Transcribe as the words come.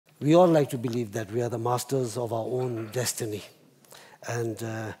we all like to believe that we are the masters of our own destiny, and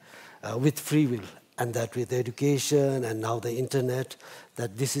with free will, and that with education and now the internet,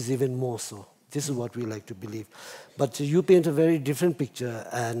 that this is even more so. This is what we like to believe. But you paint a very different picture,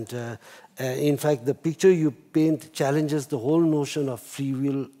 and in fact, the picture you paint challenges the whole notion of free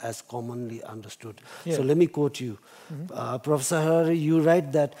will as commonly understood. Yeah. So let me quote you. Professor Harari, you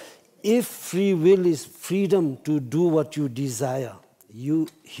write that if free will is freedom to do what you desire,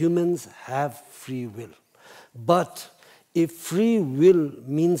 humans have free will. But if free will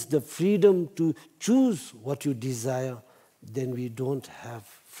means the freedom to choose what you desire, then we don't have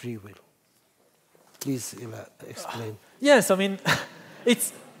free will. Please explain. Yes, I mean,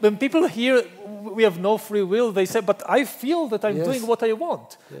 it's when people hear we have no free will, they say, but I feel that I'm doing what I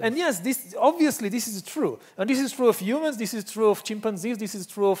want. Yes. And yes, obviously this is true. And this is true of humans, this is true of chimpanzees, this is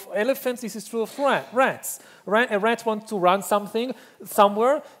true of elephants, this is true of rats. A rat wants to run something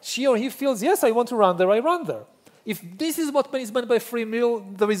somewhere, she or he feels, yes, I want to run there, I run there. If this is what is meant by free will,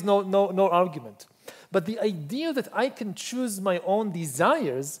 there is no argument. But the idea that I can choose my own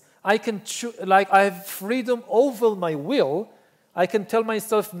desires, I have freedom over my will. I can tell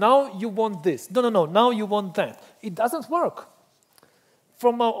myself, now you want this. No, now you want that. It doesn't work.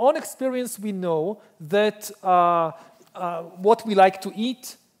 From our own experience, we know that what we like to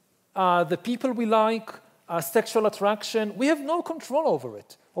eat, the people we like, sexual attraction, we have no control over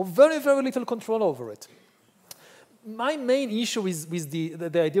it, or very, very little control over it. My main issue is with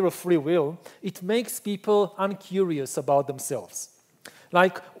the idea of free will. It makes people uncurious about themselves.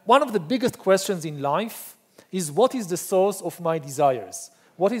 Like, one of the biggest questions in life is, what is the source of my desires?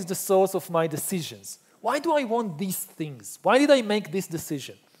 What is the source of my decisions? Why do I want these things? Why did I make this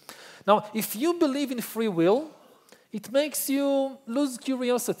decision? Now, if you believe in free will, it makes you lose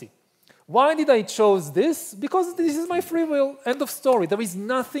curiosity. Why did I choose this? Because this is my free will. End of story. There is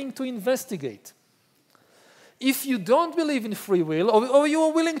nothing to investigate. If you don't believe in free will, or you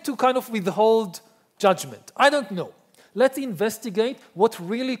are willing to kind of withhold judgment, I don't know. Let's investigate what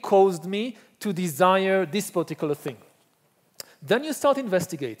really caused me to desire this particular thing. Then you start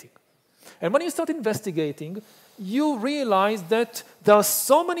investigating. And when you start investigating, you realize that there are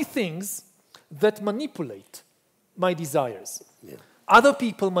so many things that manipulate my desires. Yeah. Other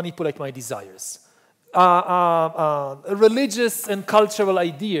people manipulate my desires. Religious and cultural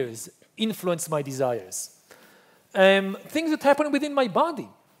ideas influence my desires. Things that happen within my body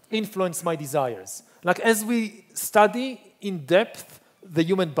influence my desires. Like, as we study in depth the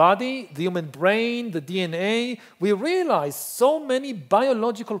human body, the human brain, the DNA, we realize so many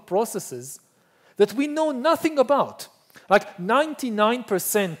biological processes that we know nothing about. Like,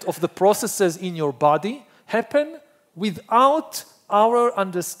 99% of the processes in your body happen without our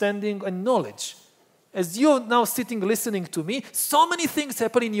understanding and knowledge. As you're now sitting listening to me, so many things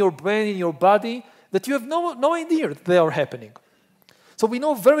happen in your brain, in your body, that you have no idea that they are happening. So we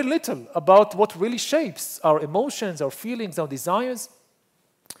know very little about what really shapes our emotions, our feelings, our desires.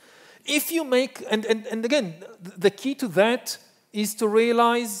 If you make, and again, the key to that is to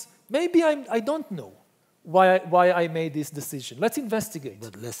realize, maybe I don't know why I made this decision. Let's investigate.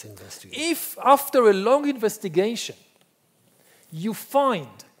 But let's investigate. If after a long investigation, you find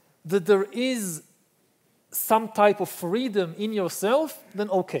that there is some type of freedom in yourself, then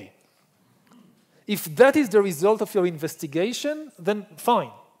okay. If that is the result of your investigation, then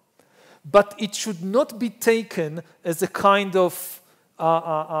fine. But it should not be taken as a kind of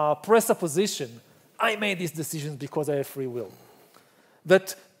presupposition. I made these decisions because I have free will.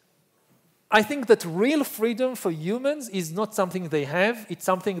 That I think that real freedom for humans is not something they have, it's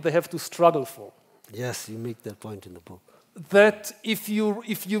something they have to struggle for. Yes, you make that point in the book. That if you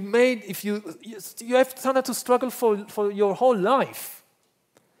have to struggle for your whole life.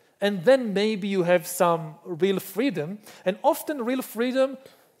 And then maybe you have some real freedom. And often real freedom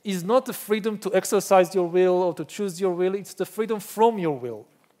is not the freedom to exercise your will or to choose your will, it's the freedom from your will.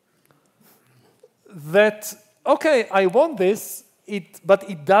 That, okay, I want this, but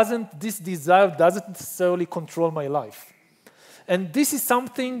this desire doesn't necessarily control my life. And this is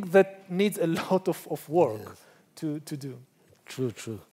something that needs a lot of work to do. True.